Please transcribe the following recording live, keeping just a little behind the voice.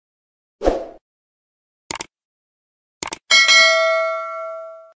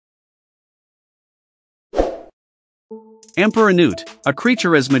Emperor Newt, a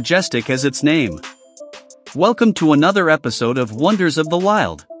creature as majestic as its name. Welcome to another episode of Wonders of the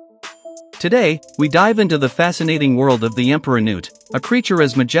Wild. Today, we dive into the fascinating world of the Emperor Newt, a creature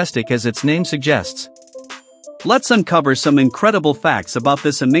as majestic as its name suggests. Let's uncover some incredible facts about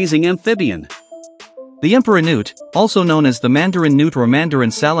this amazing amphibian. The Emperor Newt, also known as the Mandarin newt or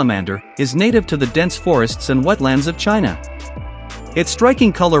Mandarin salamander, is native to the dense forests and wetlands of China. Its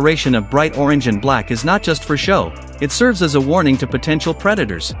striking coloration of bright orange and black is not just for show, it serves as a warning to potential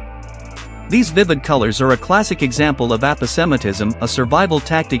predators. These vivid colors are a classic example of aposematism, a survival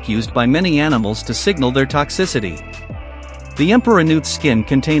tactic used by many animals to signal their toxicity. The Emperor Newt's skin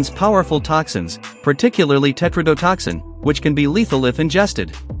contains powerful toxins, particularly tetrodotoxin, which can be lethal if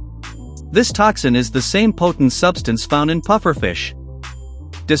ingested. This toxin is the same potent substance found in pufferfish.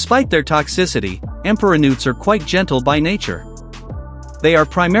 Despite their toxicity, Emperor Newts are quite gentle by nature. They are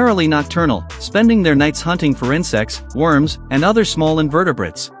primarily nocturnal, spending their nights hunting for insects, worms, and other small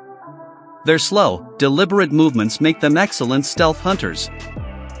invertebrates. Their slow, deliberate movements make them excellent stealth hunters.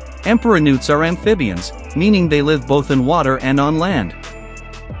 Emperor Newts are amphibians, meaning they live both in water and on land.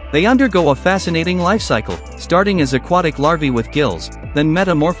 They undergo a fascinating life cycle, starting as aquatic larvae with gills, then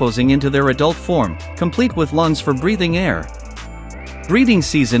metamorphosing into their adult form, complete with lungs for breathing air. Breeding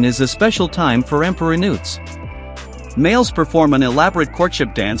season is a special time for Emperor Newts. Males perform an elaborate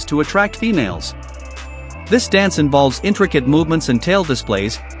courtship dance to attract females. This dance involves intricate movements and tail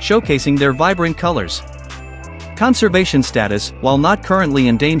displays, showcasing their vibrant colors. Conservation status: while not currently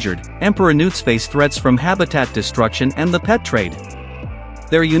endangered, Emperor Newts face threats from habitat destruction and the pet trade.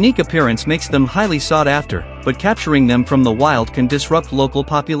 Their unique appearance makes them highly sought after, but capturing them from the wild can disrupt local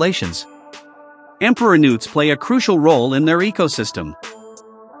populations. Emperor Newts play a crucial role in their ecosystem.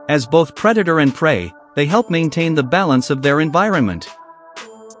 As both predator and prey, they help maintain the balance of their environment.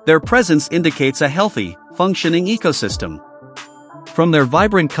 Their presence indicates a healthy, functioning ecosystem. From their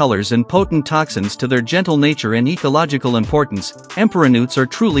vibrant colors and potent toxins to their gentle nature and ecological importance, Emperor Newts are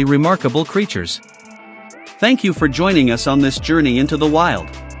truly remarkable creatures. Thank you for joining us on this journey into the wild.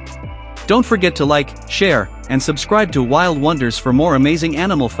 Don't forget to like, share, and subscribe to Wild Wonders for more amazing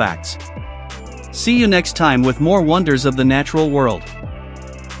animal facts. See you next time with more wonders of the natural world.